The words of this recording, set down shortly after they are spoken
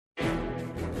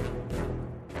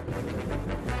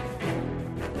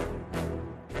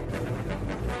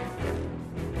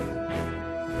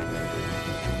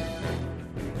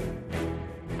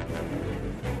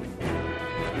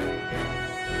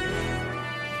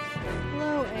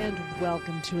and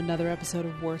welcome to another episode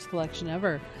of Worst Collection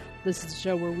Ever. This is a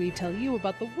show where we tell you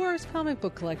about the worst comic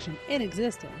book collection in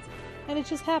existence, and it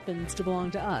just happens to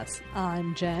belong to us.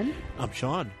 I'm Jen. I'm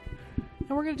Sean.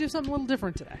 And we're going to do something a little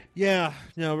different today. Yeah,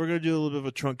 we're going to do a little bit of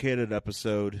a truncated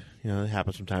episode. It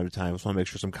happens from time to time. So I want to make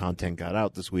sure some content got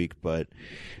out this week, but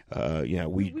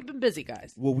we've been busy,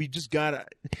 guys. Well, we just got.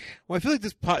 I feel like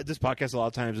this podcast a lot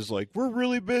of times is like we're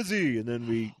really busy, and then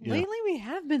lately we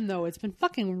have been though. It's been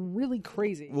fucking really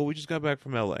crazy. Well, we just got back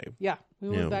from LA. Yeah, we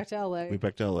went back to LA. We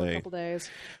back to LA for a couple days.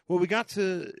 Well,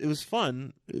 it was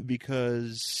fun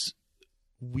because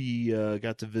we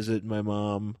got to visit my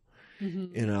mom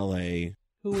in LA.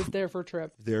 Who was there for a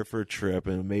trip.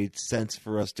 And it made sense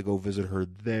for us to go visit her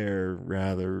there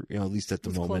rather, at least at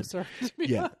the moment. Closer.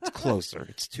 Yeah, it's closer.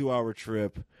 It's a 2-hour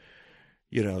trip,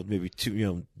 maybe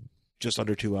just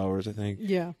under 2 hours, I think.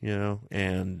 Yeah.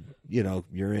 And,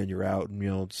 you're in, you're out, and,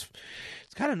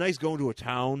 it's kind of nice going to a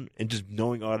town and just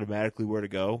knowing automatically where to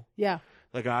go. Yeah.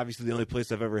 Like, obviously, the only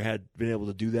place I've ever been able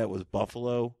to do that was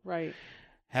Buffalo. Right.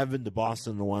 Haven't been to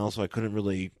Boston in a while, so I couldn't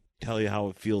really tell you how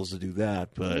it feels to do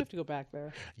that, but you have to go back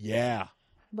there. Yeah.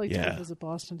 I'd like to visit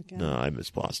Boston again. No, I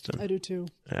miss Boston. I do too.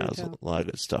 Yeah, there's a lot of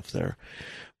good stuff there.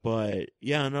 But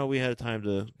we had time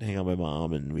to hang out with my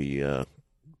mom, and we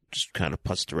just kind of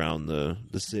putzed around the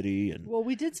city. And well,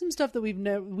 we did some stuff that we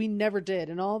never did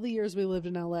in all the years we lived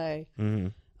in LA. Mm-hmm.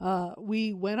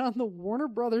 We went on the Warner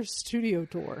Brothers studio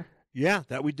tour. Yeah,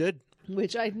 that we did,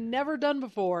 which I'd never done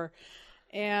before.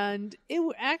 And it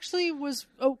actually was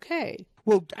okay.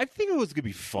 Well, I think it was going to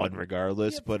be fun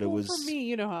regardless, but it was... For me,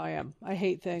 you know how I am. I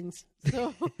hate things.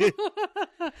 So,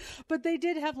 but they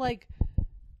did have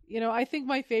I think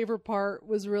my favorite part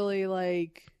was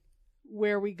really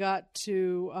where we got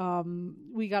to,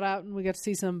 we got out and we got to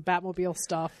see some Batmobile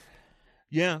stuff.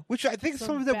 Yeah, which I think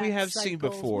some of that we have seen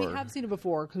before. We have seen it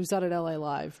before because we saw it at LA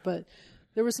Live, but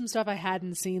there was some stuff I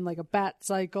hadn't seen, like a Bat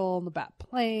Cycle and the Bat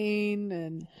Plane,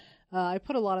 and... I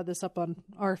put a lot of this up on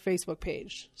our Facebook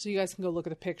page, so you guys can go look at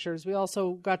the pictures. We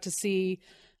also got to see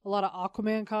a lot of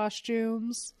Aquaman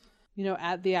costumes,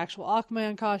 at the actual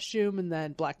Aquaman costume, and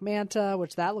then Black Manta,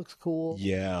 which that looks cool.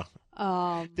 Yeah.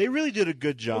 They really did a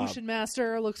good job. Ocean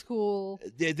Master looks cool.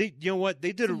 They you know what?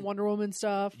 They did some Wonder Woman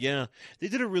stuff. Yeah. They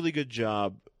did a really good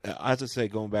job. I have to say,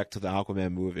 going back to the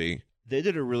Aquaman movie, they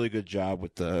did a really good job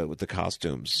with the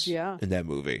costumes in that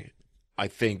movie. I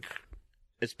think...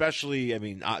 Especially,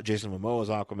 Jason Momoa's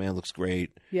Aquaman looks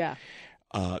great. Yeah.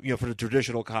 For the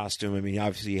traditional costume,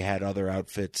 obviously he had other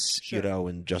outfits,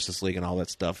 in Justice League and all that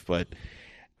stuff. But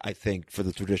I think for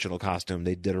the traditional costume,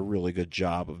 they did a really good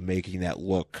job of making that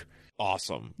look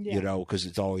awesome. Yeah. Because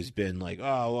it's always been like,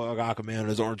 oh, look, Aquaman in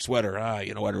his orange sweater.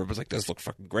 Whatever. It was like, this looks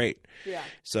fucking great. Yeah.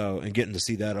 So, and getting to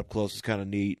see that up close is kind of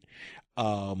neat.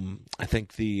 I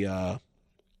think the...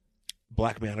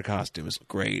 Black Manta costume is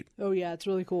great. Oh yeah, it's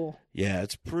really cool. Yeah,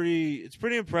 it's pretty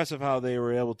impressive how they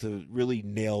were able to really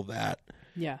nail that.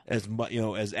 Yeah. As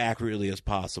as accurately as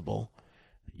possible.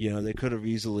 They could have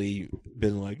easily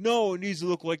been like, no, it needs to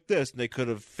look like this, and they could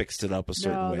have fixed it up a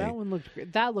certain way. No, that one looked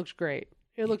great. That looks great.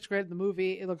 It looks great in the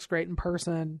movie. It looks great in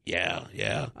person. Yeah.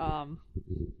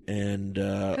 And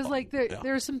because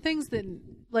there are some things that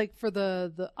for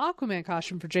the Aquaman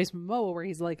costume for Jason Momoa where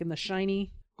he's in the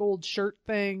shiny gold shirt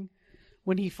thing.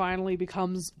 When he finally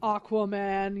becomes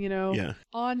Aquaman,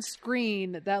 on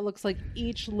screen, that looks like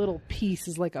each little piece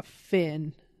is like a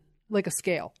fin, like a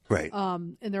scale. Right.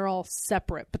 And they're all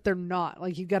separate, but they're not.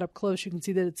 You get up close, you can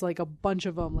see that it's like a bunch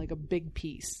of them, like a big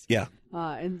piece. Yeah.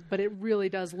 But it really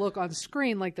does look on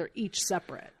screen like they're each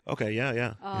separate. Okay,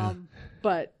 yeah.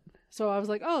 But, so I was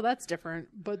like, oh, that's different.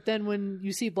 But then when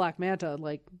you see Black Manta,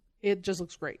 it just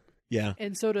looks great. Yeah.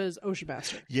 And so does Ocean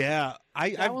Master. Yeah.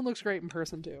 That one looks great in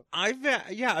person too.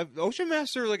 Ocean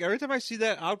Master, every time I see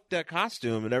that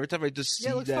costume and every time I just see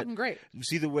it looks fucking great.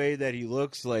 See the way that he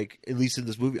looks at least in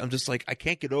this movie, I'm just I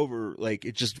can't get over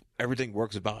it just everything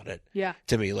works about it. Yeah.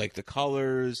 To me, the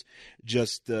colors,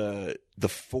 just the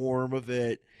form of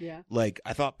it. Yeah.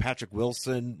 I thought Patrick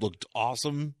Wilson looked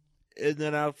awesome in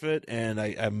that outfit, and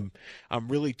I'm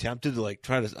really tempted to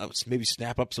try to maybe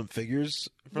snap up some figures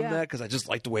from that because I just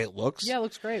like the way it looks. Yeah, it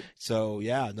looks great. So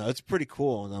it's pretty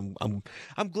cool, and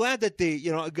I'm glad that they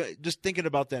just thinking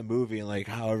about that movie and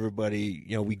how everybody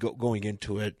going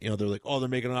into it they're like, oh, they're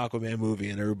making an Aquaman movie,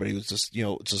 and everybody was just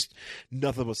it's just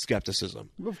nothing but skepticism.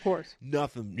 Of course,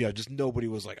 nothing. Just nobody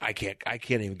was like, I can't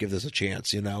even give this a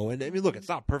chance. And look, it's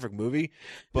not a perfect movie,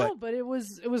 but no, but it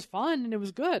was fun and it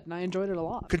was good, and I enjoyed it a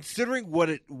lot. Considering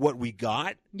what we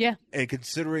got, yeah, and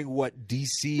considering what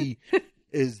DC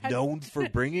is known for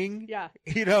bringing. Yeah.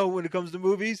 When it comes to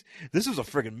movies, this was a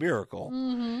friggin' miracle.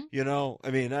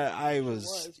 I mean, I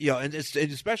was, and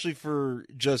especially for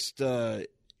just, Wonder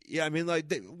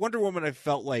Woman, I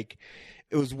felt like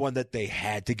it was one that they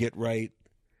had to get right.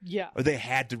 Yeah. Or they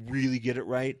had to really get it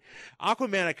right.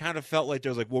 Aquaman, I kind of felt like there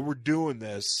was like, well, we're doing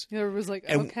this. Yeah, it was like,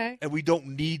 okay. And we don't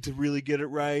need to really get it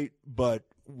right, but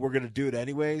we're going to do it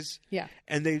anyways. Yeah.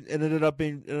 And it ended up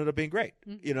being great.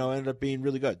 Ended up being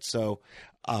really good. So,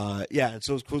 and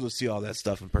so it was cool to see all that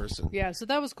stuff in person. Yeah, so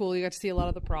that was cool. You got to see a lot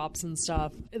of the props and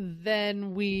stuff.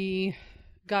 Then we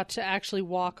got to actually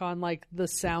walk on like the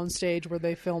sound stage where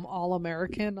they film All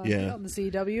American on the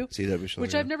CW show,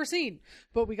 which I've never seen,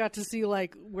 but we got to see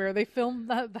like where they film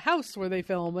the house where they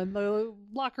film and the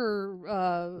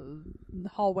locker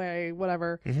hallway,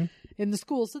 whatever, in the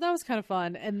school. So that was kind of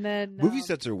fun. And then movie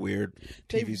sets are weird.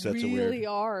 TV sets are weird. They really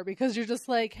are, because you're just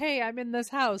like, hey, I'm in this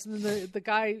house, and then the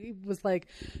guy was like,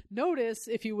 notice,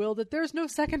 if you will, that there's no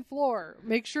second floor.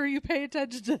 Make sure you pay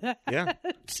attention to that.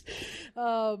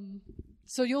 Yeah.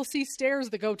 So you'll see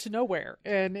stairs that go to nowhere,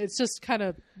 and it's just kind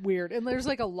of weird. And there's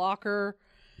like a locker,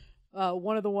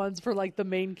 one of the ones for like the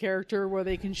main character where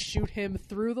they can shoot him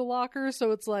through the locker.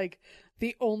 So it's like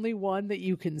the only one that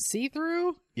you can see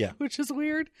through. Yeah. Which is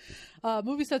weird.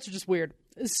 Movie sets are just weird.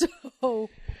 So,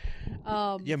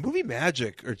 movie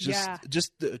magic, or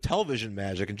just the television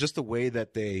magic, and just the way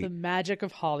that the magic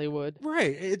of Hollywood.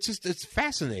 Right. It's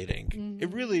fascinating.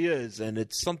 It really is. And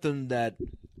it's something that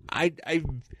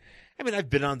I've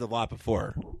been on the lot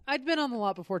before. I'd been on the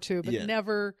lot before too, but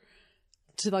never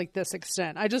to like this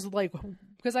extent. I just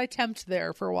because I temped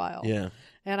there for a while. Yeah.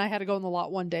 And I had to go on the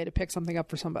lot one day to pick something up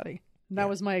for somebody. And that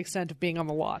was my extent of being on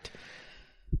the lot.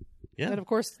 Yeah. And of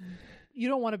course, you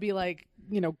don't want to be like,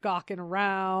 gawking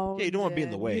around. Yeah, you don't want to be in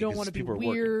the way. You don't want to be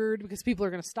weird because people are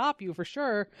going to stop you for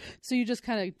sure. So you just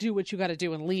kind of do what you got to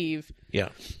do and leave. Yeah.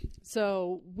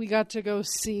 So we got to go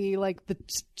see like the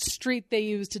street they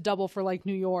use to double for like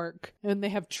New York, and they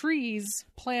have trees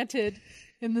planted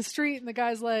in the street, and the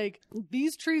guy's like,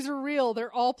 these trees are real.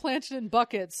 They're all planted in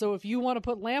buckets. So if you want to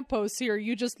put lampposts here,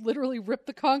 you just literally rip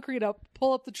the concrete up,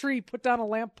 pull up the tree, put down a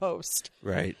lamppost.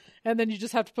 Right. And then you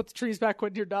just have to put the trees back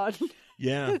when you're done.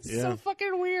 Yeah. It's so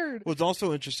fucking weird. Well, it's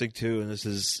also interesting too, and this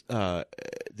is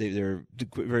they're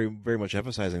very, very much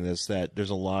emphasizing this, that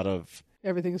there's a lot of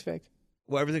everything is fake.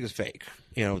 Well, everything is fake.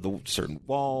 The certain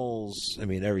walls. I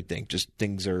mean, everything. Just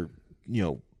things are,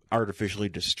 artificially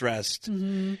distressed.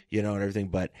 And everything.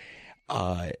 But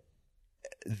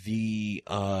the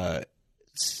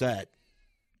set,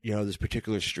 this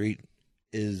particular street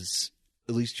is,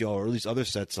 at least or at least other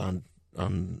sets on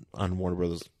Warner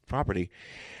Brothers property.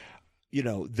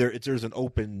 There's an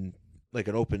open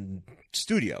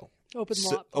studio,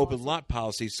 open lot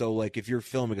policy. So like if you're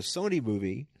filming a Sony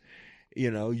movie,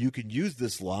 you can use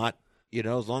this lot,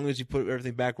 as long as you put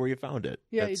everything back where you found it.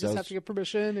 Yeah, you just have to get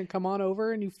permission and come on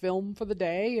over, and you film for the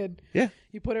day, and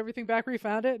you put everything back where you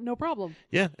found it, no problem.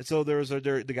 Yeah, and so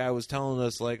the guy was telling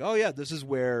us like, oh yeah, this is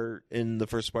where in the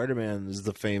first Spider-Man is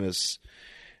the famous,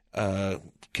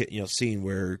 scene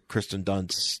where Kristen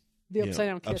Dunst. The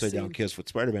upside down kiss with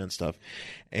Spider-Man stuff.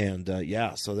 And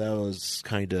so that was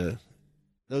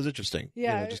interesting.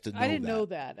 Yeah, just to know I didn't know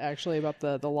that actually about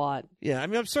the lot. Yeah, I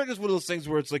mean, I'm certain it's one of those things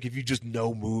where it's like if you just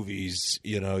know movies,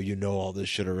 you know all this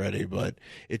shit already, but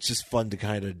it's just fun to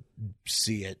kind of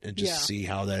see it and just see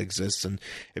how that exists. And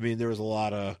I mean, there was a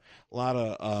lot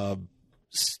of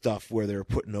stuff where they were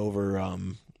putting over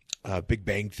Big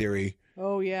Bang Theory.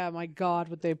 Oh yeah, my God,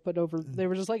 what they put over. They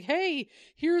were just like, hey,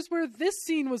 here's where this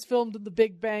scene was filmed in the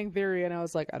Big Bang Theory. And I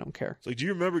was like, I don't care. It's like, do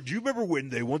you remember when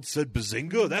they once said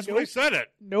Bazinga? That's when they said it.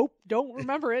 Nope, don't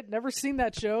remember it. Never seen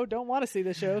that show. Don't want to see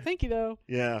the show. Thank you though.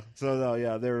 Yeah.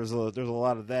 So there's a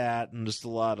lot of that, and just a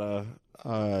lot of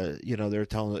they were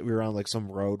telling that we were on like some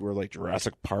road where like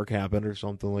Jurassic Park happened or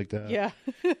something like that. Yeah.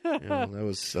 That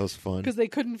was fun. Because they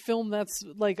couldn't film that's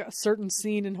like a certain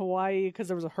scene in Hawaii because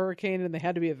there was a hurricane and they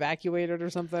had to be evacuated or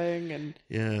something.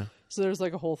 And so there's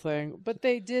like a whole thing. But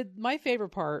they did, my favorite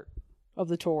part of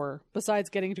the tour, besides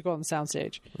getting to go on the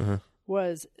soundstage,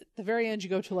 was at the very end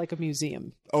you go to like a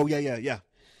museum. Oh yeah.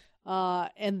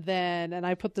 And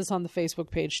I put this on the Facebook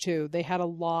page too. They had a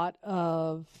lot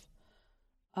of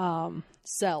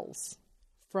cells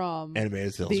from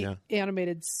animated cells, the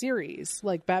animated series,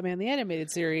 like Batman the Animated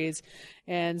Series,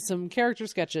 and some character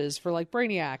sketches for like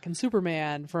Brainiac and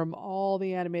Superman from all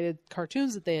the animated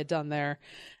cartoons that they had done there.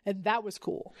 And that was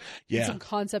cool. Yeah. And some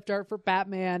concept art for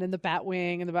Batman and the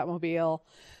Batwing and the Batmobile.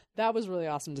 That was really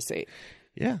awesome to see.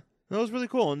 Yeah. That was really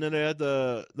cool. And then they had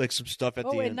some stuff at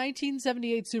the end. And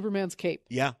 1978 Superman's cape.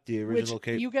 Yeah, the original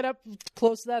cape. You get up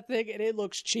close to that thing and it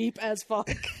looks cheap as fuck.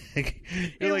 It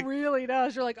really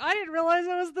does. You're like, I didn't realize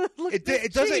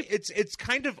it doesn't. It's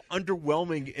kind of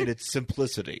underwhelming in its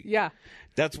simplicity. Yeah.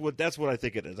 That's what I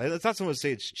think it is. It's not someone to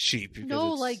say it's cheap.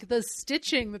 No, like the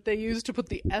stitching that they use to put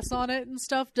the S on it and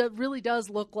stuff really does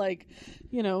look like,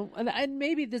 and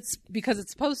maybe that's because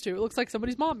it's supposed to. It looks like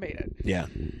somebody's mom made it. Yeah.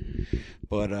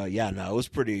 But it was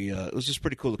pretty. It was just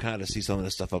pretty cool to kind of see some of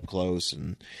this stuff up close,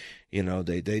 and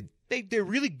they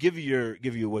really give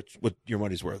you what your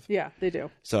money's worth. Yeah, they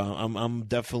do. So I'm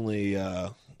definitely.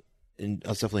 And I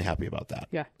was definitely happy about that.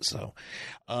 Yeah. So,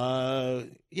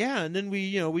 and then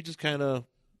we just kind of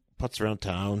putz around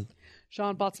town.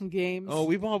 Sean bought some games. Oh,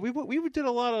 we did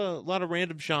a lot of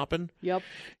random shopping. Yep.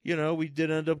 We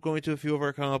did end up going to a few of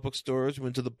our comic book stores. We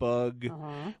went to the Bug.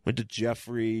 Went to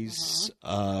Jeffrey's.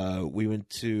 We went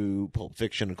to Pulp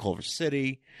Fiction in Culver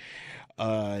City.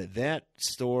 That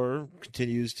store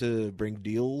continues to bring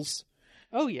deals.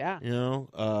 Oh yeah.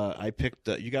 I picked.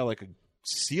 You got like a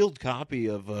sealed copy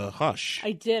of Hush.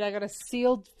 I did. I got a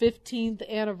sealed 15th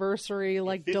anniversary,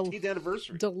 like 15th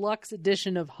anniversary deluxe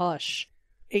edition of Hush,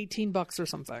 $18 or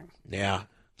something. Yeah.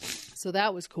 So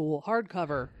that was cool.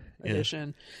 Hardcover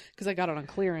edition because I got it on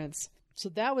clearance. So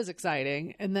that was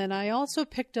exciting. And then I also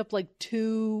picked up like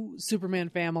 2 Superman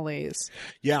families.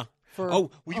 Yeah. For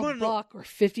 $1 or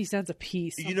 50 cents a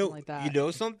piece, something like that. You know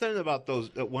something about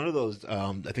those? One of those,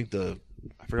 I think I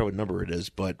forgot what number it is,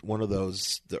 but one of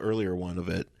those, the earlier one of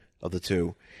the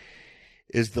 2,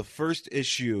 is the first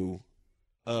issue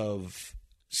of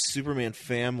Superman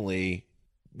Family,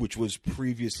 which was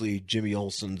previously Jimmy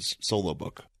Olsen's solo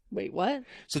book. Wait, what?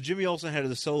 So Jimmy Olsen had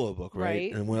the solo book,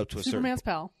 right? And went up to a Superman's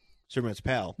Pal. Superman's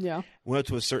Pal. Yeah. Went up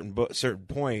to a certain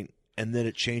point. And then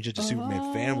it changed it to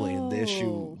Superman Family, and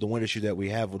the one issue that we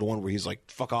have, the one where he's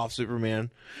like "fuck off,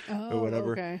 Superman" or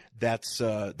whatever. Okay. That's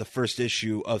the first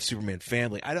issue of Superman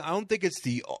Family. I don't think it's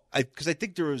because I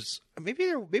think there was I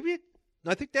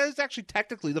think that is actually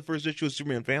technically the first issue of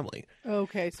Superman Family.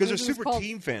 Okay, because there's Super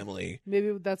Team Family.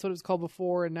 Maybe that's what it was called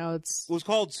before, and now it's. It was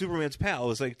called Superman's Pal. It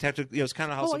was like technically, it's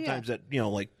kind of how sometimes that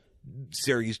like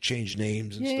series change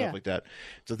names and stuff like that.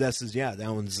 So that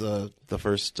one's the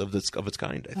first of its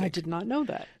kind, I think. I did not know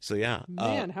that. So yeah,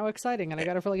 man, how exciting! And I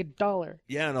got it for like $1.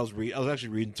 Yeah, and I was actually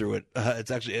reading through it.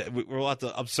 It's actually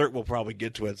I'm certain we'll probably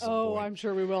get to it. At some point. I'm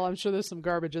sure we will. I'm sure there's some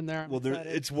garbage in there.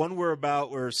 It's one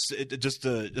just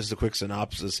a quick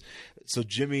synopsis. So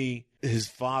Jimmy, his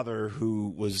father,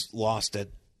 who was lost at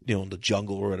in the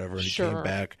jungle or whatever, and he came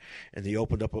back, and he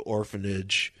opened up an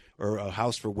orphanage or a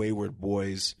house for wayward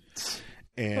boys,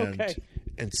 and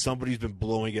somebody's been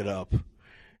blowing it up,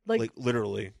 like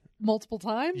literally multiple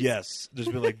times. Yes, there's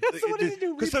been like so what does he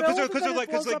do? Because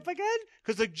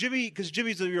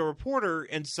Jimmy's a reporter,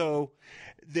 and so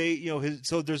they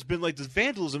so there's been like this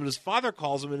vandalism, and his father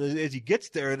calls him, and as he gets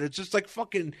there, and it's just like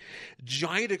fucking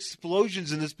giant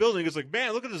explosions in this building. It's like,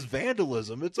 man, look at this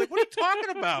vandalism. It's like, what are you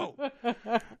talking about?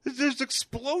 There's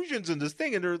explosions in this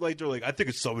thing, and they're like, I think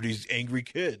it's some of these angry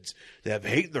kids that have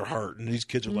hate in their heart, and these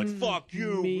kids are like, fuck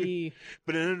you. Me.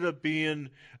 But it ended up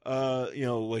being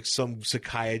like some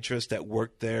psychiatrist that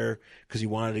worked there because he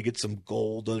wanted to get some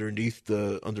gold underneath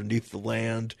the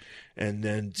land, and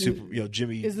then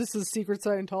Jimmy. Is this a secret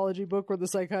Scientology book where the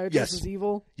psychiatrist is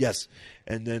evil? Yes,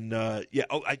 and then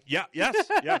yep,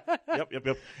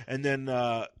 and then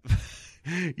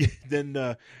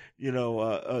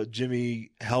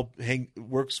Jimmy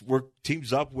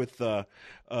teams up with a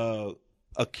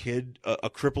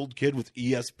crippled kid with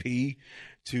ESP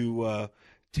to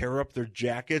tear up their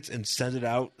jackets and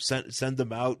send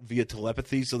them out via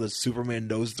telepathy so that Superman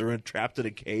knows they're trapped in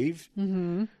a cave.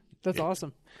 Mm-hmm. That's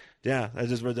awesome. Yeah, I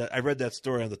just read that. I read that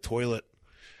story on the toilet.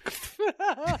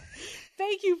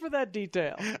 Thank you for that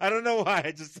detail. I don't know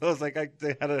why. I was like, I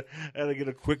had to get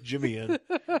a quick Jimmy in.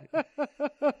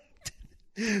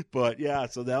 But yeah,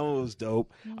 so that one was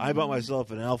dope. Mm-hmm. I bought myself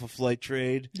an Alpha Flight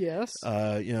trade. Yes.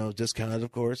 Discounted,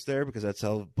 of course, there because that's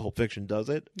how Pulp Fiction does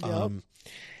it. Yep.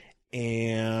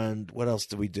 And what else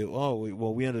did we do? Oh,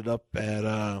 we ended up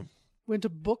at went to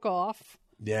Book Off.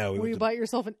 Yeah, where you bought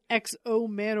yourself an XO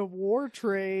Man of War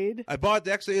trade. I bought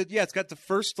the XO. Yeah, it's got the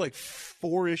first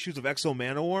 4 issues of XO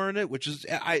Man of War in it, which is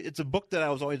it's a book that I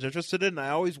was always interested in.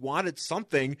 I always wanted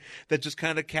something that just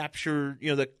kind of captured,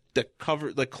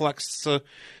 that collects some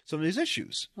of these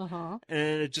issues. Uh-huh.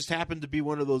 And it just happened to be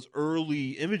one of those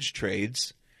early Image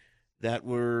trades that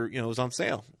were, it was on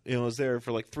sale. It was there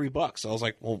for $3. I was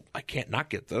like, well, I can't not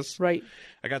get this. Right.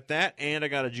 I got that, and I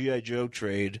got a G.I. Joe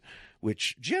trade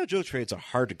which G.I. Joe trades are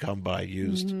hard to come by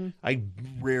used. Mm-hmm. I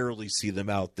rarely see them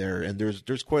out there, and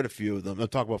there's quite a few of them. I'm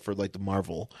talking about for like the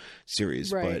Marvel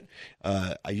series, right.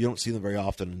 But you don't see them very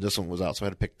often, and this one was out, so I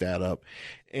had to pick that up.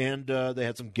 And they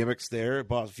had some gimmicks there. I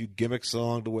bought a few gimmicks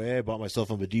along the way. I bought myself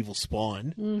a medieval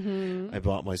Spawn. Mm-hmm. I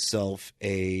bought myself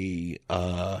a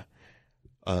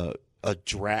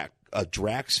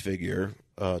Drax figure,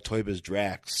 Toy Biz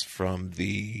Drax from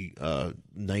the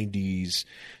 90s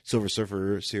Silver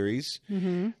Surfer series.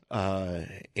 Mm-hmm.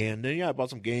 And then, I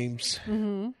bought some games.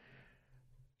 Mm-hmm.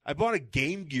 I bought a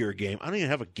Game Gear game. I don't even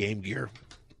have a Game Gear,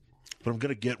 but I'm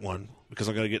going to get one because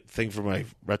I'm going to get the thing for my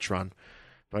Retron.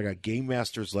 But I got Game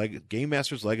Master's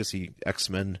Legacy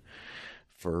X-Men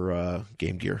for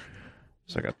Game Gear.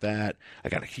 So I got that. I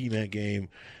got a He-Man game.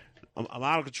 I'm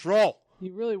out of control.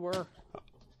 You really were.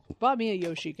 Bought me a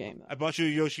Yoshi game. I bought you a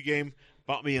Yoshi game.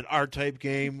 Bought me an R-Type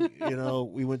game.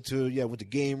 We went to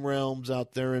Game Realms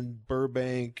out there in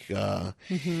Burbank.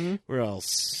 Mm-hmm. Where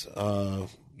else?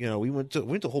 We went to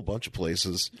a whole bunch of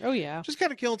places. Oh yeah. Just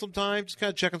kind of killing some time. Just kind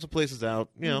of checking some places out.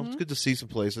 Mm-hmm. It's good to see some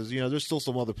places. There's still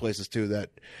some other places too that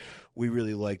we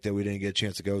really like that we didn't get a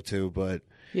chance to go to, but.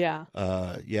 Yeah.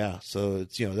 So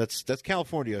it's that's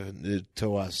California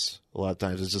to us. A lot of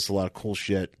times it's just a lot of cool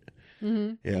shit.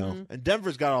 Mm-hmm. And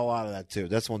Denver's got a lot of that too.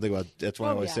 That's one thing about. That's what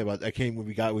I always say about. I came when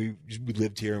we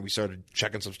lived here and we started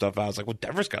checking some stuff out. I was like, well,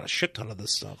 Denver's got a shit ton of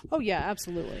this stuff. Oh yeah,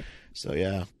 absolutely. So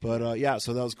yeah, but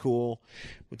so that was cool.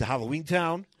 With the Halloween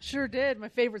Town, sure did. My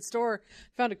favorite store.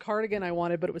 Found a cardigan I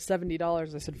wanted, but it was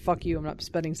 $70. I said, "Fuck you! I'm not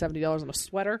spending $70 on a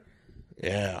sweater."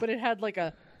 Yeah, but it had like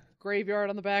a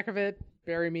graveyard on the back of it.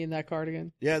 Bury me in that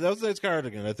cardigan. Yeah, that was a nice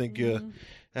cardigan. I think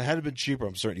had it been cheaper,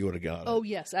 I'm certain you would have got it. Oh,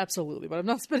 yes, absolutely. But I'm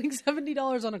not spending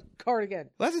 $70 on a cardigan.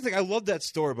 Well, that's the thing. I love that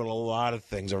store, but a lot of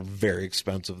things are very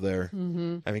expensive there.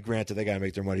 Mm-hmm. I mean, granted, they got to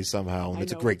make their money somehow, and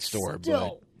it's a great store.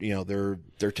 Still. But,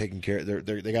 they're taking care.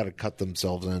 They got to cut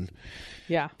themselves in.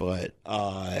 Yeah. But,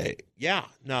 it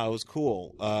was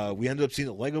cool. We ended up seeing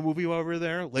a Lego movie while we were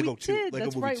there. Lego 2. Did.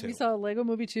 That's right. 2. We saw a Lego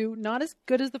movie 2. Not as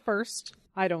good as the first,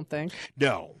 I don't think.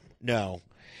 No.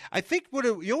 I think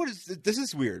this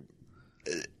is weird.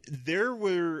 There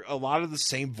were a lot of the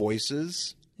same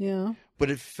voices. Yeah.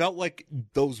 But it felt like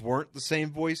those weren't the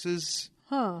same voices.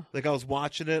 Huh. Like I was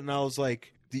watching it and I was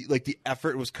like the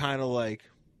effort was kind of like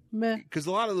meh. Because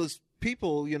a lot of those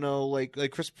people, like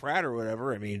Chris Pratt or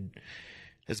whatever, I mean,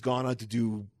 has gone on to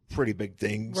do pretty big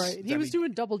things. Right. He was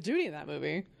doing double duty in that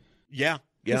movie. Yeah.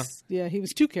 Yeah. Yeah, he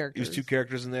was two characters. He was two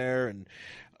characters in there and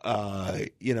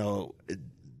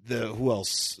who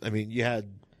else? I mean, you had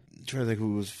I'm trying to think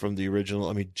who was from the original.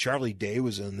 I mean, Charlie Day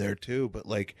was in there too, but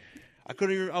like I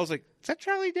couldn't even. I was like, "Is that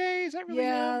Charlie Day? Is that really?"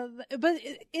 Yeah, him? But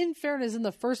in fairness, in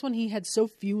the first one, he had so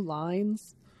few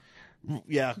lines.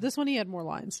 Yeah, this one he had more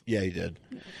lines. Yeah, he did.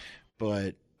 Yeah.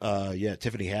 But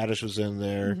Tiffany Haddish was in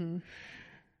there.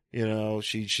 Mm-hmm.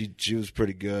 She was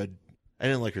pretty good. I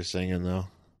didn't like her singing though.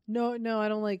 No, I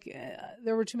don't like.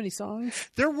 There were too many songs.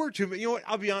 There were too many. You know what?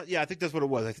 I'll be honest. Yeah, I think that's what it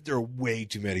was. I think there were way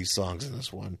too many songs in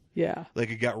this one. Yeah, like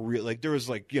it got real. Like there was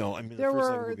like I mean, there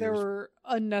were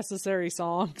unnecessary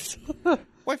songs. Well,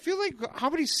 I feel like how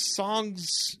many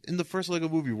songs in the first Lego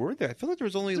movie were there? I feel like there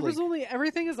was only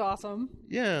Everything is Awesome.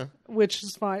 Yeah, which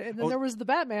is fine. And then there was the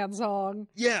Batman song.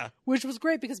 Yeah, which was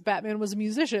great because Batman was a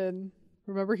musician.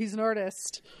 Remember, he's an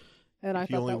artist. And I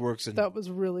thought that was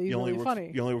really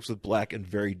funny. He only works with black and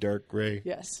very dark gray.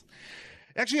 Yes.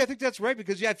 Actually, I think that's right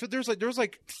because there was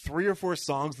like 3 or 4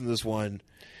 songs in this one,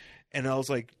 and I was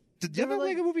like, did the other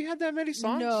Lego movie have that many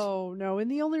songs? No. And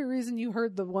the only reason you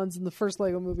heard the ones in the first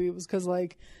Lego movie was because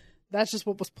like that's just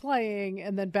what was playing,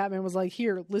 and then Batman was like,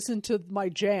 "Here, listen to my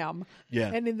jam."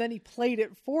 Yeah. And then he played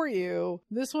it for you.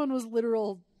 This one was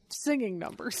literal singing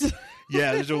numbers.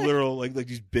 Yeah, there's a literal like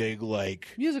these big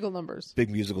musical numbers,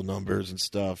 and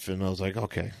stuff. And I was like,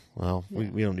 okay, well,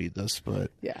 we don't need this,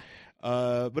 but yeah.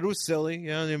 But it was silly.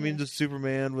 Yeah, I mean, the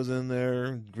Superman was in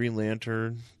there, Green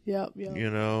Lantern. Yep.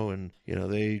 And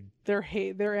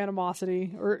their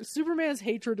animosity or Superman's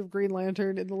hatred of Green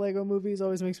Lantern in the Lego movies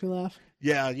always makes me laugh.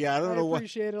 Yeah. I don't know why. I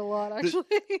appreciate it a lot, actually.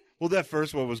 Well, that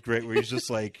first one was great, where he's just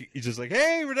like,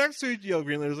 hey, we're next to each other.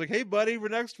 Green Lantern's like, hey, buddy, we're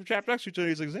trapped next to each other.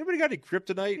 He's like, has anybody got any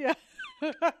kryptonite? Yeah.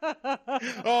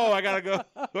 Oh, I gotta go.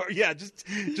 Yeah, just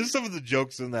some of the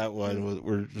jokes in that one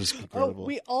were just incredible. Oh,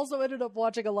 we also ended up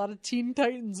watching a lot of Teen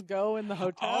Titans Go in the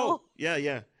hotel. Oh,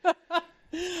 yeah.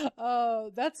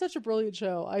 That's such a brilliant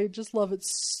show. I just love it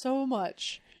so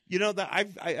much. That I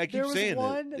keep saying there was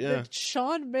one that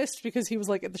Sean missed because he was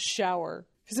like in the shower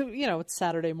because it's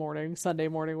Saturday morning, Sunday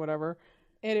morning, whatever,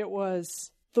 and it was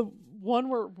the one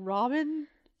where Robin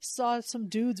saw some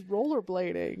dudes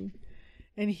rollerblading.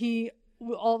 and he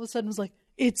all of a sudden was like,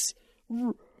 it's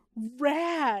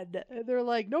rad. And they're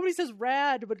like, nobody says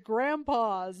rad but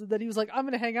grandpas. And then he was like, I'm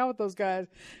gonna hang out with those guys.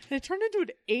 And it turned into an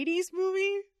 80s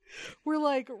movie where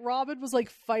like Robin was like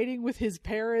fighting with his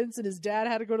parents and his dad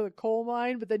had to go to the coal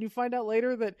mine, but then you find out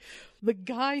later that the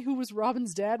guy who was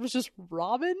Robin's dad was just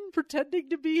Robin pretending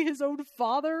to be his own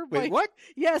father. Wait, what?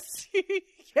 Yes.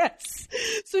 Yes.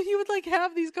 So he would like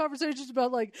have these conversations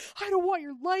about like, I don't want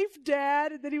your life,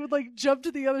 Dad. And then he would like jump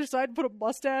to the other side and put a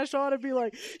mustache on and be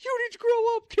like, you need to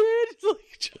grow up, kid.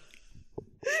 Like,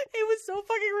 it was so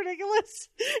fucking ridiculous.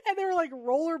 And they were like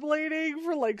rollerblading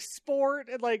for like sport,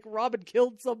 and like Robin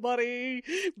killed somebody,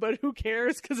 but who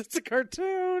cares because it's a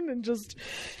cartoon, and just,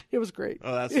 it was great.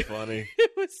 Oh, that's funny.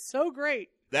 It was so great.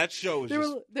 That show was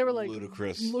they were like,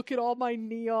 ludicrous. Look at all my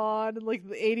neon, and like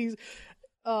the 80s.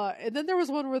 And then there was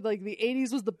one where like the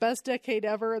 80s was the best decade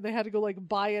ever, and they had to go like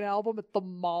buy an album at the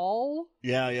mall.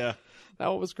 Yeah. That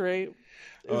one was great.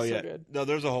 It was so good. No,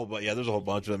 there's a whole bunch. Yeah, there's a whole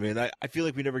bunch of them. I mean, I feel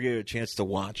like we never gave it a chance to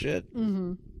watch it.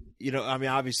 Mm-hmm. You know, I mean,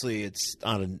 obviously it's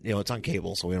on, it's on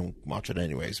cable, so we don't watch it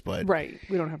anyways. But right,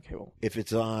 we don't have cable. If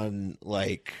it's on,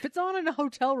 like, if it's on in a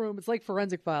hotel room, it's like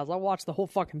Forensic Files. I'll watch the whole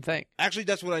fucking thing. Actually,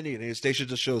 that's what I need. A station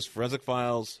just shows Forensic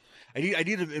Files. I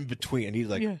need them in between. I need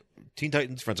like Teen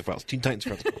Titans, Forensic Files, Teen Titans,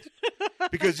 Forensic Files.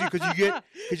 Because you get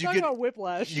about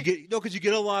whiplash. Because you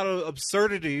get a lot of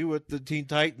absurdity with the Teen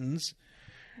Titans.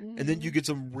 And then you get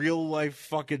some real life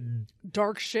fucking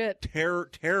dark shit,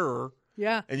 terror.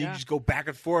 Yeah, and you just go back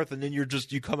and forth, and then you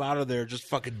come out of there just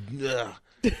fucking. Yeah,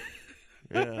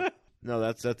 no,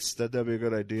 that'd be a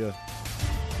good idea.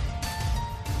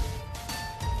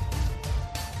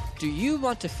 Do you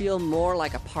want to feel more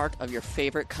like a part of your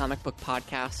favorite comic book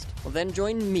podcast? Well, then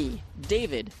join me,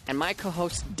 David, and my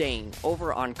co-host Dane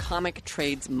over on Comic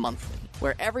Trades Monthly,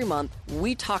 where every month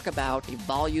we talk about a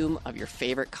volume of your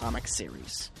favorite comic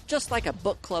series. Just like a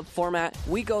book club format,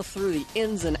 we go through the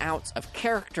ins and outs of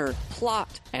character,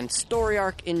 plot, and story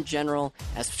arc in general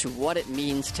as to what it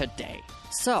means today.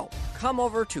 So, come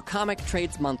over to Comic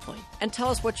Trades Monthly and tell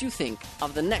us what you think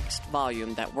of the next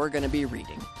volume that we're going to be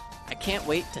reading. I can't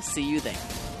wait to see you there.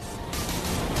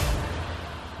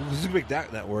 Who's gonna make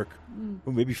that network?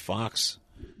 Or maybe Fox.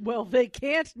 Well, they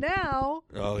can't now.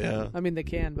 Oh yeah. I mean, they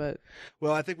can, but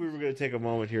well, I think we were going to take a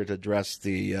moment here to address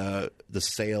the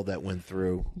sale that went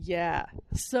through. Yeah.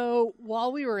 So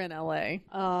while we were in LA,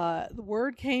 the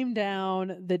word came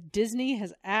down that Disney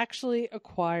has actually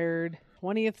acquired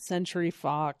 20th Century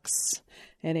Fox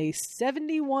in a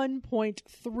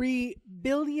 $71.3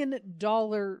 billion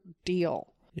deal.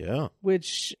 Yeah.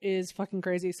 Which is fucking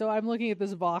crazy. So I'm looking at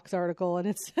this Vox article, and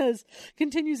it says,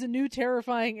 continues a new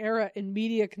terrifying era in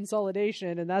media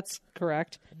consolidation, and that's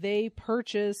correct. They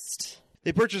purchased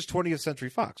 20th Century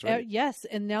Fox, right? Yes,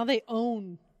 and now they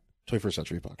own 21st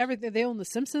Century Fox. Everything. They own The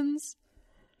Simpsons.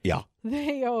 Yeah.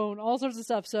 They own all sorts of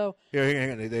stuff. So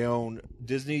hang on. They own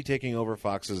Disney taking over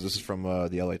Fox's. This is from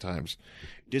the LA Times.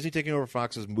 Disney taking over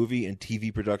Fox's movie and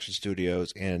TV production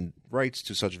studios and rights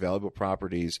to such valuable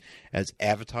properties as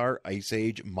Avatar, Ice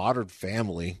Age, Modern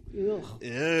Family. Ew.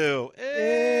 Ew.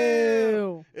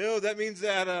 That means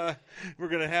that we're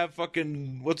gonna have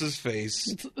fucking what's his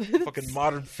face, fucking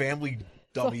Modern Family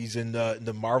dummies in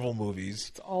the Marvel movies.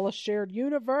 It's all a shared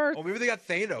universe. Oh, maybe they got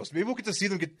Thanos. Maybe we'll get to see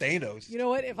them get Thanos. You know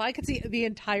what? If I could see the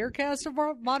entire cast of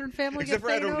Modern Family except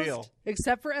get for Thanos, Ed O'Neill.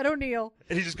 Except for Ed O'Neill.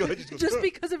 And he just goes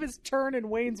because of his turn in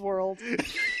Wayne's World.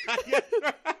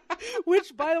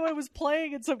 Which, by the way, was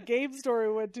playing in some game store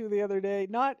we went to the other day.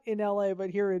 Not in LA, but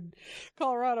here in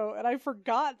Colorado. And I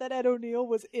forgot that Ed O'Neill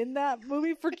was in that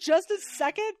movie for just a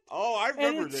second. Oh, I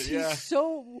remember that, yeah.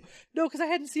 No, because I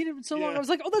hadn't seen him in so long. I was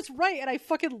like, oh, that's right. And I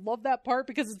fucking love that part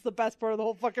because it's the best part of the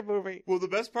whole fucking movie. Well, the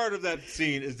best part of that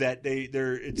scene is that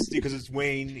it's because it's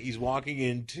Wayne. He's walking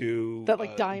into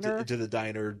that diner, into the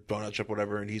diner, donut shop,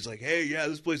 whatever, and he's like, "Hey, yeah,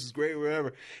 this place is great,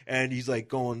 whatever." And he's like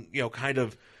going, kind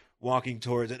of walking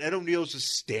towards it. Ed O'Neill's just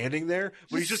standing there,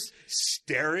 but he's just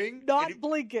staring,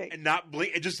 blinking, and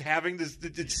and just having this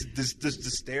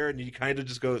stare, and he kind of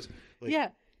just goes, like, yeah.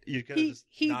 You kind of just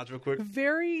nods real quick,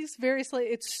 very, very slightly.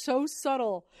 It's so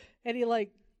subtle, and he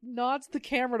nods the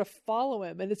camera to follow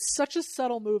him, and it's such a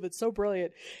subtle move. It's so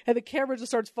brilliant, and the camera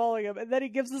just starts following him, and then he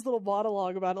gives this little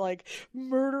monologue about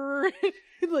murderer,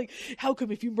 and how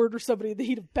come if you murder somebody in the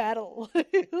heat of battle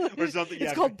or something?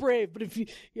 It's called brave, but if you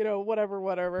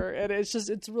whatever, and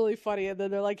it's really funny. And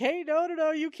then they're like, hey,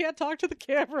 no, you can't talk to the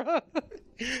camera.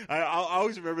 I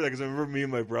always remember that because I remember me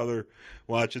and my brother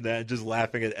watching that and just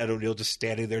laughing at Ed O'Neill just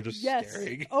standing there just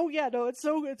staring. Oh yeah, no, it's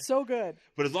so good.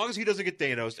 But as long as he doesn't get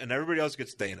Thanos and everybody else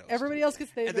gets Thanos. Thanos. Everybody else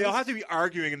gets Thanos. And they all have to be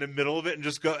arguing in the middle of it and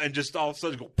just all of a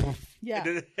sudden go poof. Yeah.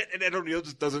 And Ed O'Neill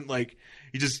just doesn't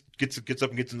he just gets up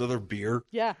and gets another beer.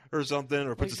 Yeah. Or something,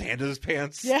 or puts his hand in his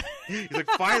pants. Yeah. He's like,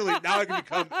 finally, now I can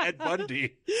become Ed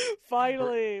Bundy.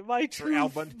 Finally, my true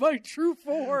form. My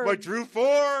true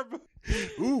form.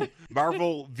 Ooh,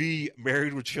 Marvel v.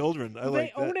 Married with Children. I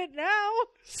like that. They own it now.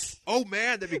 Oh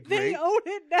man, that'd be great. They own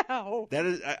it now. That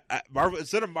is Marvel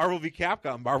instead of Marvel v.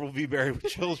 Capcom, Marvel v. Married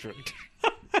with Children.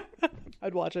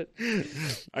 I'd watch it.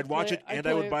 I'd watch it, and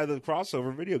I would buy the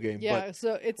crossover video game. Yeah, but,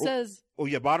 so it says... Oh,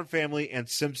 yeah, Modern Family and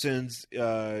Simpsons,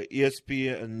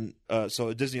 ESPN, and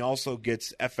so Disney also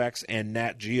gets FX and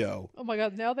Nat Geo. Oh, my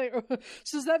God, now they...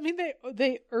 So does that mean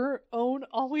they own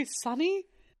Always Sunny?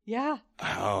 Yeah.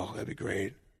 Oh, that'd be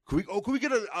great. Could we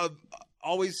get a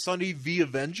Always Sunny v.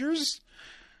 Avengers?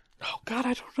 Oh, God,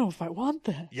 I don't know if I want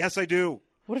that. Yes, I do.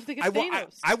 What if they get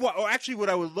Thanos? Actually, what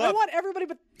I would love... I want everybody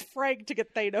but Frank to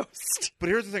get Thanos. But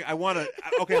here's the thing. I want to...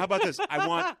 Okay, how about this? I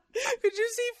want... Could you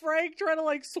see Frank trying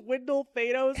to, swindle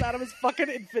Thanos out of his fucking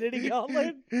Infinity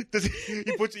Gauntlet? He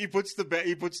puts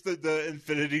the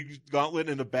Infinity Gauntlet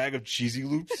in a bag of cheesy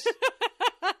loops.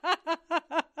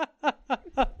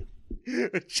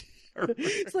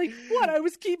 It's like, what? I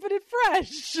was keeping it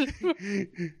fresh.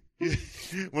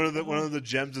 one of the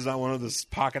gems is on one of the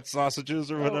pocket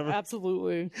sausages or whatever. Oh,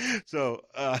 absolutely. So,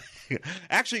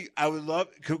 actually, I would love.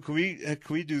 Could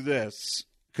we do this?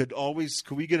 Could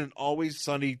we get an Always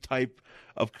Sunny type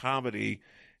of comedy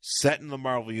set in the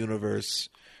Marvel universe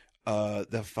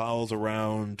that follows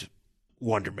around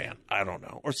Wonder Man? I don't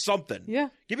know, or something. Yeah.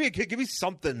 Give me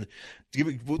something.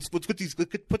 Let's put these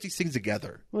things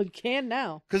together. Well, you can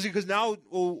now because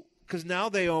now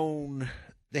they own.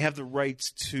 They have the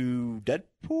rights to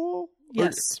Deadpool?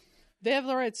 Yes. They have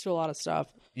the rights to a lot of stuff.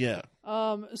 Yeah.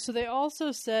 So they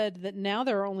also said that now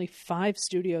there are only 5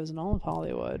 studios in all of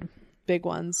Hollywood. Big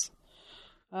ones.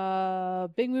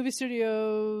 Big movie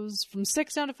studios from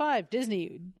 6 down to 5.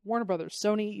 Disney, Warner Brothers,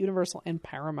 Sony, Universal, and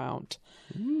Paramount.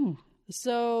 Ooh.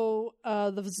 So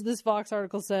this Vox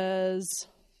article says...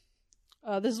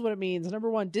 this is what it means.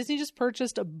 Number 1, Disney just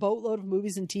purchased a boatload of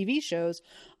movies and TV shows,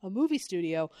 a movie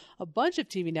studio, a bunch of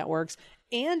TV networks,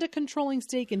 and a controlling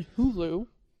stake in Hulu.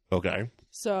 Okay.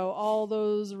 So all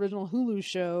those original Hulu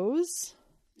shows.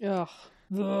 Ugh.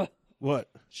 What?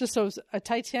 It's just so a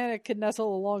Titanic could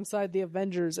nestle alongside the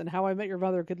Avengers, and How I Met Your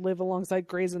Mother could live alongside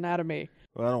Grey's Anatomy.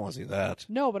 Well, I don't want to see that.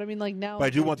 No, but I mean, now. But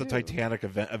I do want the Titanic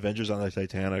Avengers on the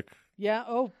Titanic. Yeah.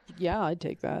 Oh, yeah. I'd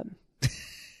take that.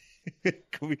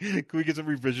 Can we get some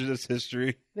revisionist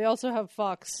history? They also have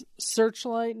Fox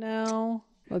Searchlight now.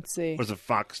 Let's see. Was it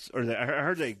Fox? Or I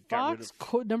heard they got rid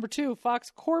of... Number 2,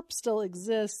 Fox Corp still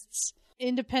exists.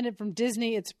 Independent from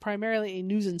Disney, it's primarily a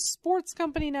news and sports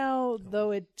company now,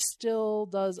 though it still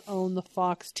does own the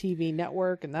Fox TV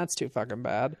network, and that's too fucking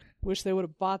bad. Wish they would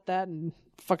have bought that and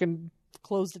fucking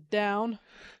closed it down.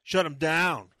 Shut them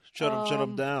down. Shut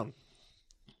them down.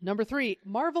 Number 3,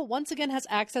 Marvel once again has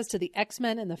access to the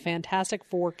X-Men and the Fantastic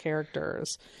Four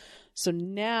characters. So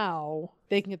now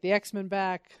they can get the X-Men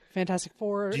back. Fantastic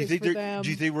Four is for them. Do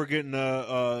you think we're getting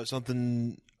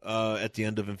something at the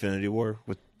end of Infinity War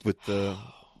with the...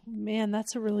 Man,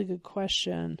 that's a really good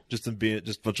question. Just a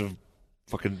bunch of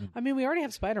fucking... I mean, we already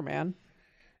have Spider-Man.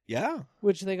 Yeah.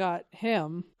 Which they got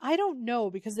him. I don't know,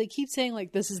 because they keep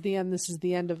saying, this is the end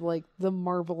of, the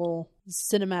Marvel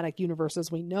cinematic universe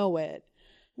as we know it.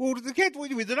 Well, they can't.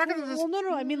 They're not going to. Well,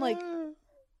 no. I mean,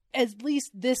 at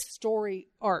least this story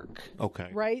arc. Okay.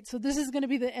 Right. So this is going to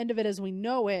be the end of it as we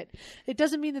know it. It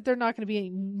doesn't mean that there are not going to be any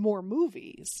more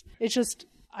movies. It's just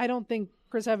I don't think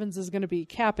Chris Evans is going to be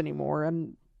Cap anymore,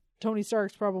 and Tony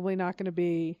Stark's probably not going to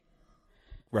be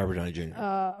Robert Downey Jr.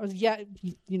 Yeah,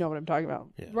 you know what I'm talking about.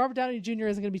 Yeah. Robert Downey Jr.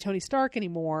 isn't going to be Tony Stark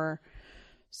anymore.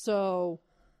 So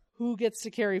who gets to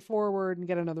carry forward and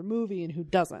get another movie, and who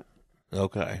doesn't?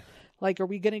 Okay. Are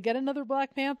we going to get another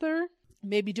Black Panther?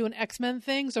 Maybe do an X-Men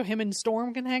thing so him and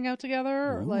Storm can hang out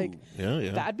together? Ooh, or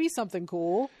yeah. That'd be something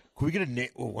cool. Could we get a name?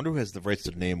 I wonder who has the rights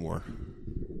to Namor.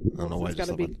 I don't know why. It's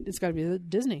got to be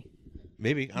Disney.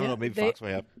 Maybe. I don't know. Maybe Fox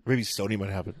might have. Maybe Sony might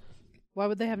have it. Why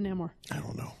would they have Namor? I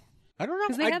don't know.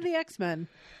 Because they had the X-Men.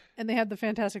 And they had the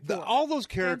Fantastic Four. All those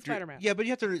characters. And Spider-Man. Yeah, but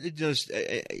you have to just,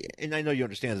 and I know you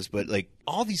understand this, but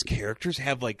all these characters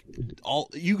have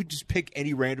you could just pick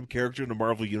any random character in the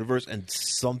Marvel universe and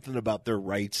something about their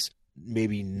rights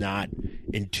maybe not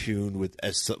in tune with,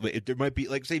 there might be,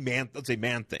 let's say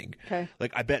Man-Thing. Okay.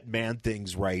 I bet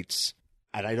Man-Thing's rights,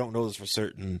 and I don't know this for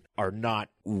certain, are not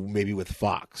maybe with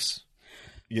Fox.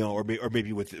 Or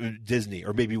maybe with Disney,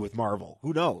 or maybe with Marvel.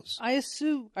 Who knows? I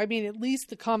assume, at least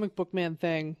the comic book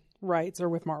Man-Thing rights are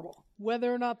with Marvel.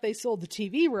 Whether or not they sold the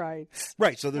TV rights,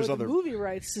 right? So there's or other the movie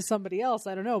rights to somebody else.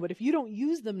 I don't know, but if you don't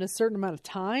use them in a certain amount of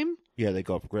time, yeah, they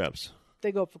go up for grabs.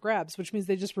 They go up for grabs, which means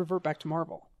they just revert back to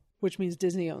Marvel, which means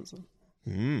Disney owns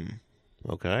them.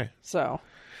 Okay. So,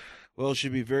 well, it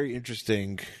should be very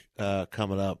interesting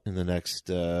coming up in the next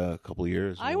couple of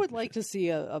years. I would like to see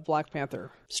a Black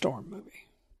Panther Storm movie.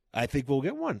 I think we'll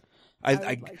get one.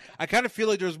 I kind of feel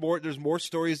like there's more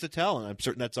stories to tell, and I'm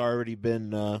certain that's already been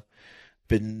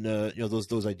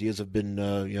those ideas have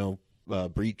been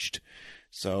breached.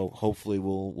 So hopefully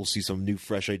we'll see some new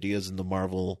fresh ideas in the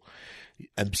Marvel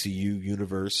MCU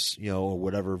universe, or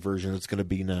whatever version it's going to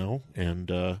be now, and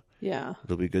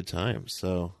it'll be a good time.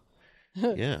 So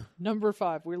yeah. Number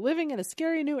 5, we're living in a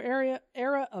scary new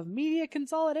era of media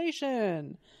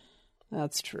consolidation.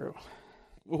 That's true.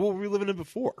 What were we living in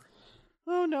before?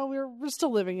 Oh no, we're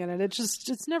still living in it.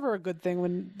 It's never a good thing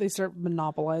when they start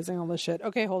monopolizing all this shit.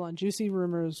 Okay, hold on. Juicy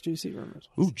rumors.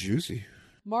 Ooh, juicy.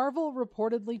 Marvel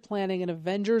reportedly planning an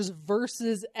Avengers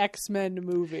versus X-Men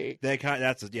movie.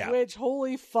 Which,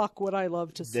 holy fuck, would I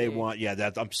love to see.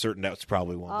 I'm certain that's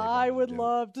probably one. I would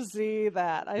love to see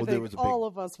that. I think all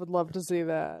of us would love to see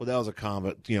that. Well, that was a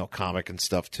comic and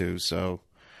stuff too. So,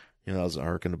 that was an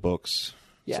arc in the books.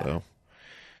 Yeah. So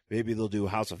maybe they'll do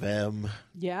House of M.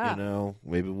 Yeah.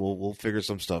 Maybe we'll figure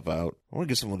some stuff out. I want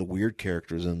to get some of the weird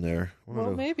characters in there.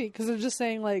 Well, maybe, because they're just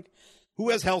saying, like, who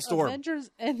has Hellstorm?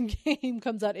 Avengers Endgame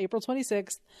comes out April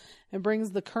 26th and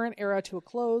brings the current era to a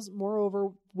close.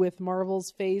 Moreover, with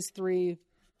Marvel's Phase 3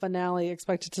 finale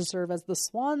expected to serve as the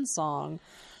swan song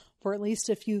for at least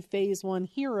a few Phase 1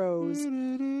 heroes,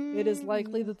 it is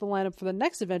likely that the lineup for the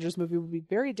next Avengers movie will be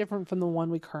very different from the one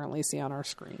we currently see on our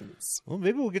screens. Well,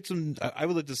 maybe we'll get some... I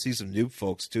would like to see some new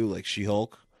folks, too, like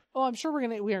She-Hulk. Oh, I'm sure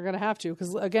we are gonna have to,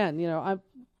 because, again,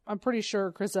 I'm pretty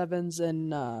sure Chris Evans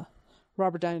and...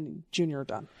 Robert Downey Jr. are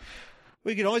done.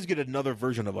 We can always get another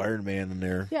version of Iron Man in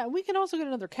there. Yeah, we can also get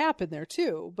another Cap in there,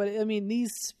 too. But, I mean,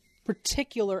 these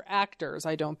particular actors,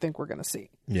 I don't think we're going to see.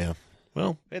 Yeah.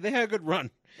 Well, they had a good run.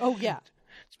 Oh, yeah.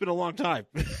 It's been a long time.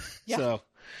 Yeah.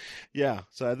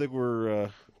 So I think we're...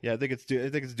 I think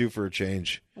it's due for a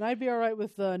change. And I'd be all right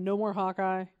with no more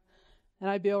Hawkeye. And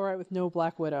I'd be all right with no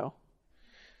Black Widow.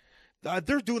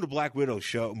 They're doing a Black Widow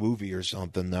movie or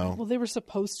something, though. Well, they were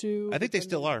supposed to. I think they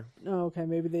still are. Oh, okay.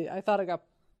 Maybe I thought it got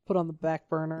put on the back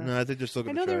burner. No, I think they're still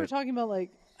going to try. I know they were talking about, like,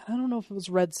 I don't know if it was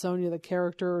Red Sonja, the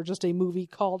character, or just a movie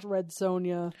called Red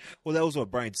Sonja. Well, that was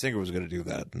what Bryan Singer was going to do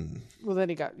that. And... Well, then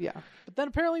he got, But then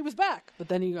apparently he was back. But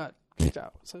then he got kicked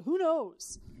out. So who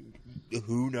knows?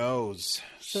 Who knows?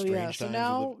 So, so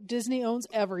now Disney owns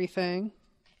everything.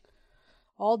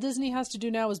 All Disney has to do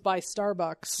now is buy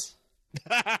Starbucks.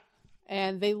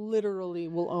 And they literally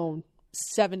will own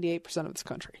 78% of this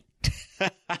country.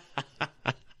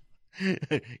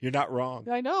 You're not wrong.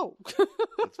 I know.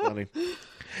 That's funny.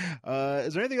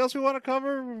 Is there anything else we want to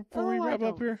cover before we wrap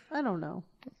up here? I don't know.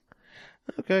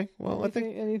 Okay. Well,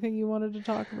 anything you wanted to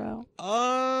talk about?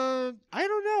 I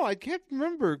don't know. I can't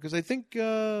remember because I think we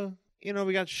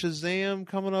got Shazam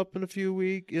coming up in a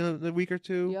week or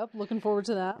two. Yep, looking forward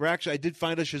to that. I did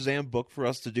find a Shazam book for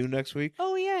us to do next week.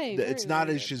 Oh, yay. It's not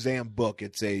a Shazam book.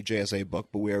 It's a JSA book,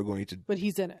 but we are going to... But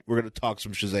he's in it. We're going to talk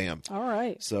some Shazam. All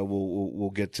right. So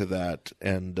we'll get to that.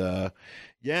 And, we'll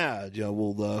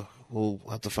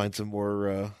have to find some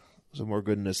more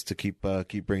goodness to keep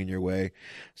bringing your way.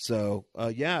 So,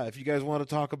 if you guys want to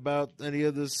talk about any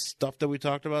of this stuff that we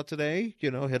talked about today,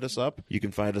 hit us up. You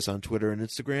can find us on Twitter and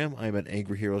Instagram. I'm at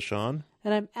Angry Hero Sean.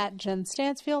 And I'm at Jen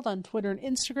Stansfield on Twitter and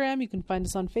Instagram. You can find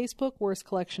us on Facebook, Worst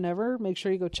Collection Ever. Make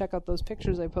sure you go check out those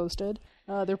pictures I posted.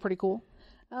 They're pretty cool.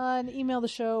 And email the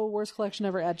show,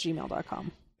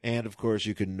 worstcollectionever@gmail.com. And, of course,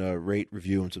 you can rate,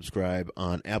 review, and subscribe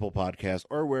on Apple Podcasts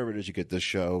or wherever it is you get this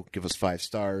show. Give us 5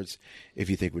 stars if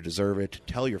you think we deserve it.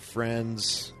 Tell your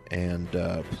friends, and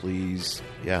please,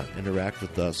 interact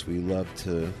with us. We love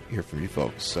to hear from you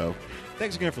folks. So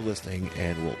thanks again for listening,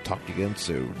 and we'll talk to you again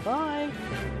soon. Bye.